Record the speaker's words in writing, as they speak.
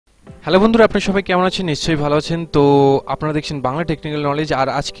Hello বন্ধুরা, আপনারা সবাই কেমন আছেন? নিশ্চয়ই ভালো আছেন। তো আপনারা দেখছেন বাংলা টেকনিক্যাল নলেজ। আর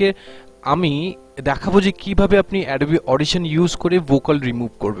আজকে আমি দেখাবো যে কিভাবে আপনি অ্যাডোবি অডিশন ইউজ করে ভোকাল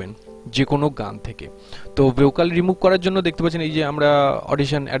রিমুভ করবেন যে কোনো গান থেকে। তো ভোকাল রিমুভ করার জন্য দেখতে পাচ্ছেন এই যে আমরা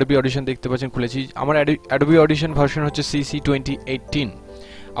অ্যাডোবি অডিশন দেখতে পাচ্ছেন খুলেছি। আমার অ্যাডোবি অডিশন ভার্সন হচ্ছে CC 2018।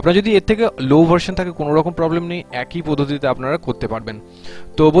 আপনার যদি এর থেকে লো ভার্সন থাকে কোনো রকম প্রবলেম নেই, একই পদ্ধতিতে আপনারা করতে পারবেন।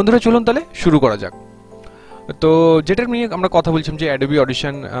 তো বন্ধুরা চলুন তাহলে শুরু করা যাক। তো যেটার নিয়ে আমরা কথা বলছিলাম যে অ্যাডোবি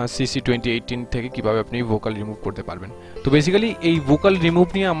অডিশন CC 2018 থেকে কিভাবে আপনি ভোকাল রিমুভ করতে পারবেন। তো বেসিক্যালি এই ভোকাল রিমুভ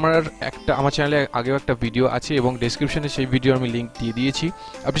নিয়ে আমার চ্যানেলে আগেও একটা ভিডিও আছে এবং ডেসক্রিপশনে সেই ভিডিওর আমি লিঙ্ক দিয়ে দিয়েছি,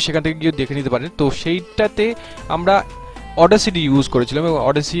 আপনি সেখান থেকে গিয়ে দেখে নিতে পারেন। তো সেইটাতে আমরা Audacity ইউজ করেছিলাম এবং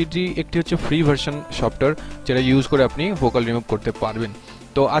Audacity একটি হচ্ছে ফ্রি ভার্সন সফটওয়্যার যেটা ইউজ করে আপনি ভোকাল রিমুভ করতে পারবেন।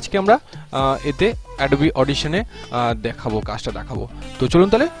 তো আজকে আমরা এতে অ্যাডোবি অডিশনে কাজটা দেখাবো। তো চলুন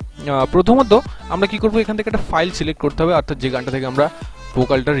তাহলে প্রথমত আমরা কি করব, এখান থেকে একটা ফাইল সিলেক্ট করতে হবে, অর্থাৎ যে গানটা থেকে আমরা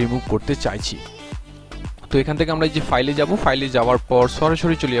ভোকালটা রিমুভ করতে চাইছি। তো এখান থেকে আমরা এই যে ফাইলে যাওয়ার পর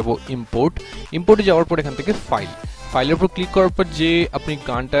সরাসরি চলে যাব ইম্পোর্টে যাওয়ার পর এখান থেকে ফাইলের উপর ক্লিক করার পর যে আপনি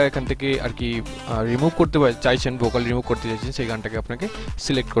গানটা এখান থেকে আর কি রিমুভ করতে চাইছেন, ভোকাল রিমুভ করতে চাইছেন, সেই গানটাকে আপনাকে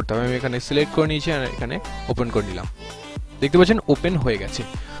সিলেক্ট করতে হবে। আমি এখানে সিলেক্ট করে নিয়েছি আর এখানে ওপেন করে নিলাম। দেখতে পাচ্ছেন ওপেন হয়ে গেছে।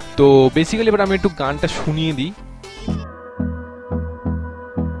 তো বেসিক্যালি এবার আমি একটু গানটা শুনিয়ে দিই।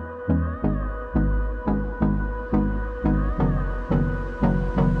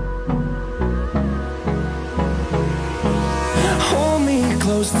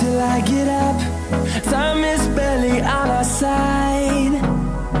 Till I get up, time is barely on our side.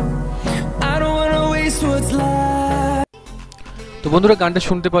 I don't wanna waste what's left. তো বন্ধুরা গানটা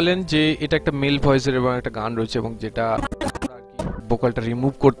শুনতে পেলেন যে এটা একটা মেল ভয়েসের এবং একটা গান রয়েছে এবং যেটা ভোকালটা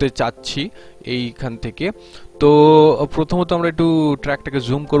রিমুভ করতে চাচ্ছি এইখান থেকে। তো প্রথমত আমরা একটু ট্র্যাকটাকে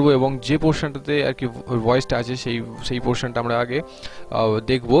জুম করব এবং যে পোর্শনটাতে আর কি ভয়েসটা আছে সেই পোর্শনটা আমরা আগে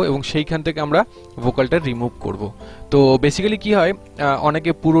দেখব এবং সেইখান থেকে আমরা ভোকালটা রিমুভ করব। তো বেসিক্যালি কি হয়,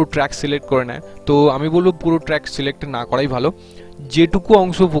 অনেকে পুরো ট্র্যাক সিলেক্ট করে নেয়। তো আমি বলবো পুরো ট্র্যাক সিলেক্ট না করাই ভালো। যেটুকু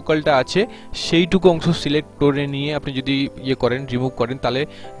অংশ ভোকালটা আছে সেইটুকু অংশ সিলেক্ট করে নিয়ে আপনি যদি রিমুভ করেন তাহলে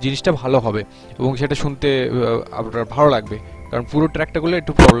জিনিসটা ভালো হবে এবং সেটা শুনতে আপনার ভালো লাগবে, কারণ পুরো ট্র্যাকটা করলে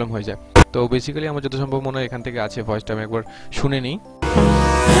একটু প্রবলেম হয়ে যায়। তো বেসিক্যালি আমার যত সম্ভব মনে হয় এখান থেকে আছে, ভয়েসটা আমি একবার শুনে নিই।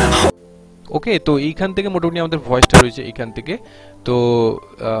 ওকে, তো এইখান থেকে মোটামুটি আমাদের ভয়েসটা রয়েছে এইখান থেকে। তো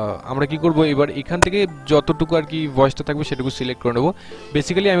আমরা কি করব, এবার এখান থেকে যতটুকু আর কি ভয়েসটা থাকবে সেটুকু সিলেক্ট করে নেব।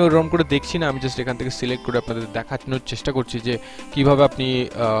 বেসিক্যালি আমি ওরকম করে দেখছি না, আমি জাস্ট এখান থেকে সিলেক্ট করে আপনাদের দেখানোর চেষ্টা করছি যে কিভাবে আপনি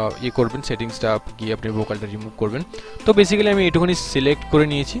করবেন, সেটিংসটা গিয়ে আপনি ভোকালটা রিমুভ করবেন। তো বেসিক্যালি আমি এটুকুনি সিলেক্ট করে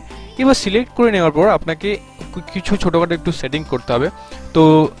নিয়েছি। এবার সিলেক্ট করে নেওয়ার পর আপনাকে কিছু ছোটোখাটো একটু সেটিং করতে হবে। তো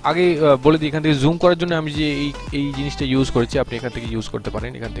আগে বলে দিই, এখান থেকে জুম করার জন্য আমি যে এই জিনিসটা ইউজ করেছি আপনি এখান থেকে ইউজ করতে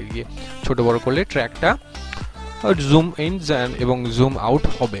পারেন। এখান থেকে গিয়ে ছোটো বড়ো করলে ট্র্যাকটা জুম ইন এবং জুম আউট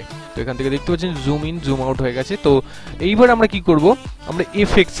হবে। তো এখান থেকে দেখতে পাচ্ছেন জুম ইন জুম আউট হয়ে গেছে। তো এইবার আমরা কি করব, আমরা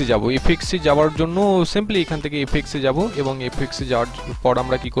এফেক্টসে যাব। এফেক্টসে যাওয়ার জন্য সিম্পলি এখান থেকে এফেক্টসে যাব এবং এফেক্টসে যাওয়ার পর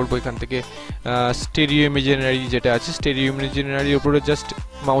আমরা কি করব, এখান থেকে স্টেরিও ইমেজিনারি যেটা আছে, স্টেরিও ইমেজিনারির উপরে জাস্ট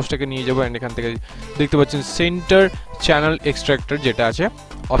মাউসটাকে নিয়ে যাবো অ্যান্ড এখান থেকে দেখতে পাচ্ছেন সেন্টার চ্যানেল এক্সট্রাক্টর যেটা আছে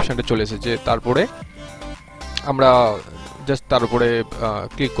অপশানটা চলে এসেছে। তারপরে আমরা জাস্ট তার উপরে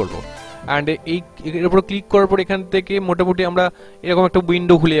ক্লিক করব অ্যান্ড এর উপর ক্লিক করার পর এখান থেকে মোটামুটি আমরা এরকম একটা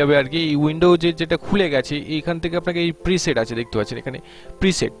উইন্ডো খুলে যাবে আর কি। এই উইন্ডো যেটা খুলে গেছে এইখান থেকে আপনাকে এই প্রিসেট আছে দেখতে পাচ্ছেন এখানে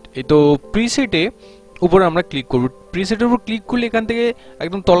প্রিসেট। এই তো প্রিসেটে উপরে আমরা ক্লিক করব। প্রিসেটের উপর ক্লিক করলে এখান থেকে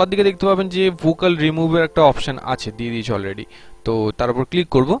একদম তলার দিকে দেখতে পাবেন যে ভোকাল রিমুভের একটা অপশান আছে, দিয়ে দিয়েছে অলরেডি। তো তার উপর ক্লিক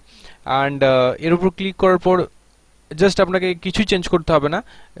করব অ্যান্ড এর উপর ক্লিক করার পর জাস্ট আপনাকে কিছু চেঞ্জ করতে হবে না,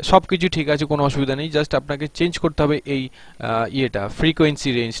 সব কিছু ঠিক আছে, কোনো অসুবিধা নেই। জাস্ট আপনাকে চেঞ্জ করতে হবে এই ফ্রিকোয়েন্সি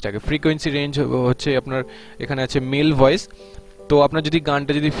রেঞ্জটাকে। ফ্রিকোয়েন্সি রেঞ্জ হচ্ছে আপনার এখানে আছে মেল ভয়েস। তো আপনার যদি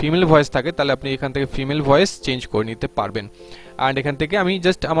গানটা যদি ফিমেল ভয়েস থাকে তাহলে আপনি এখান থেকে ফিমেল ভয়েস চেঞ্জ করে নিতে পারবেন। অ্যান্ড এখান থেকে আমি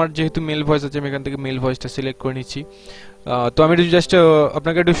জাস্ট আমার যেহেতু মেল ভয়েস আছে আমি এখান থেকে মেল ভয়েসটা সিলেক্ট করে নিচ্ছি। তো আমি জাস্ট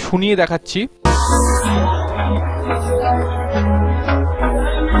আপনাকে একটু শুনিয়ে দেখাচ্ছি।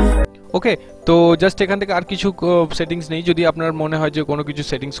 ওকে, তো জাস্ট এখান থেকে আর কিছু সেটিংস নেই। যদি আপনার মনে হয় যে কোনো কিছু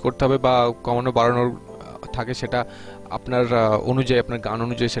সেটিংস করতে হবে বা কমানো বাড়ানোর থাকে সেটা আপনার অনুযায়ী, আপনার গান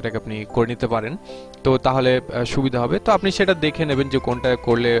অনুযায়ী সেটাকে আপনি করে নিতে পারেন। তো তাহলে সুবিধা হবে। তো আপনি সেটা দেখে নেবেন যে কোনটা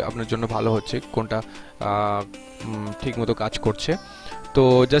করলে আপনার জন্য ভালো হচ্ছে, কোনটা ঠিকমতো কাজ করছে। তো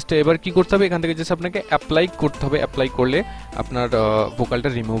জাস্ট এবার কি করতে হবে, এখান থেকে জাস্ট আপনাকে অ্যাপ্লাই করতে হবে। অ্যাপ্লাই করলে আপনার ভোকালটা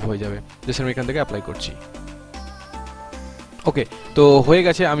রিমুভ হয়ে যাবে। জাস্ট আমি এখান থেকে অ্যাপ্লাই করছি। ওকে, তো হয়ে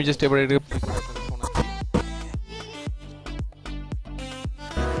গেছে। আমি জাস্ট এবার এটা শোনাচ্ছি।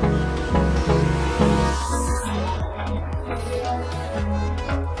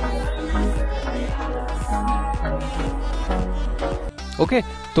 ওকে,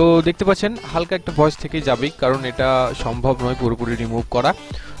 তো দেখতে পাচ্ছেন হালকা একটা ভয়েস থেকেই যাবে, কারণ এটা সম্ভব নয় পুরোপুরি রিমুভ করা।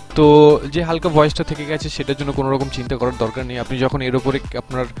 তো যে হালকা ভয়েসটা থেকে গেছে সেটার জন্য কোনো রকম চিন্তা করার দরকার নেই। আপনি যখন এর উপরে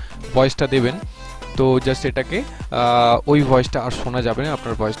আপনার ভয়েসটা দেবেন, তো জাস্ট এটাকে ওই ভয়েসটা আর শোনা যাবে না,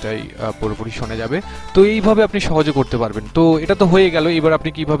 আপনার ভয়েসটাই পুরোপুরি শোনা যাবে। তো এইভাবে আপনি সহজে করতে পারবেন। তো এটা তো হয়ে গেল, এবার আপনি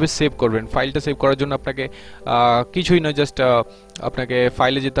কিভাবে সেভ করবেন। ফাইলটা সেভ করার জন্য আপনাকে কিছুই নয়, জাস্ট আপনাকে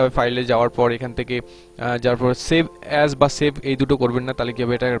ফাইলে যেতে হবে। ফাইলে যাওয়ার পর এখান থেকে যাওয়ার পর সেভ অ্যাজ বা সেভ এই দুটো করবেন না, তাহলে কি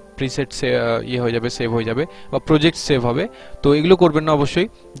হবে, এটা প্রিসেট হয়ে যাবে, সেভ হয়ে যাবে বা প্রজেক্ট সেভ হবে। তো এগুলো করবেন না অবশ্যই।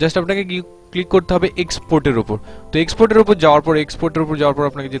 জাস্ট আপনাকে ক্লিক করতে হবে এক্সপোর্টের উপর। তো এক্সপোর্টের উপর যাওয়ার পর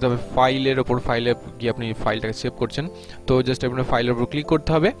আপনাকে যেতে হবে ফাইলের উপর। ফাইলে গিয়ে আপনি ফাইলটাকে সেভ করছেন, তো জাস্ট আপনার ফাইলের উপর ক্লিক করতে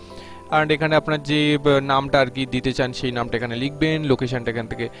হবে। আর এখানে আপনার যে নামটা আর কি দিতে চান সেই নামটা এখানে লিখবেন। লোকেশনটা এখান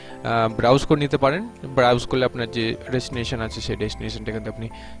থেকে ব্রাউজ করে নিতে পারেন। ব্রাউজ করলে আপনার যে ডেস্টিনেশন আছে সেই ডেস্টিনেশনটা এখান থেকে আপনি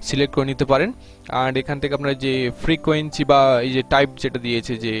সিলেক্ট করে নিতে পারেন। আর এখান থেকে আপনার যে ফ্রিকোয়েন্সি বা এই যে টাইপ যেটা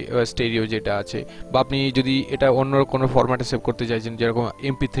দিয়েছে, যে স্টেরিও যেটা আছে, বা আপনি যদি এটা অন্য কোনো ফরম্যাটে সেভ করতে চাইছেন, যেরকম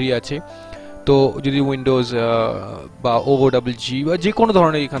MP3 আছে, তো যদি উইন্ডোজ বা OOG বা যে কোনো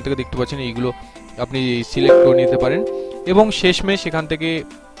ধরনের এখান থেকে দেখতে পাচ্ছেন এইগুলো আপনি সিলেক্ট করে নিতে পারেন। এবং শেষমেশ এখান থেকে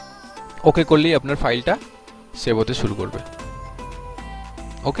ওকে করলেই আপনার ফাইলটা সেভ হতে শুরু করবে।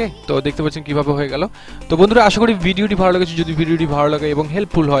 ওকে, তো দেখতে পাচ্ছেন কিভাবে হয়ে গেল। তো বন্ধুরা, আশা করি ভিডিওটি ভালো লেগেছে। যদি ভিডিওটি ভালো লাগে এবং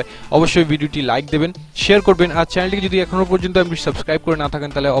হেল্পফুল হয়, অবশ্যই ভিডিওটি লাইক দেবেন, শেয়ার করবেন। আর চ্যানেলটিকে যদি এখনো পর্যন্ত আপনি সাবস্ক্রাইব করে না থাকেন,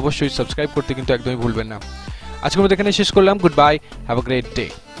 তাহলে অবশ্যই সাবস্ক্রাইব করতে কিন্তু একদমই ভুলবেন না। আজকের মতো এখানে শেষ করলাম। Good bye, have a great day.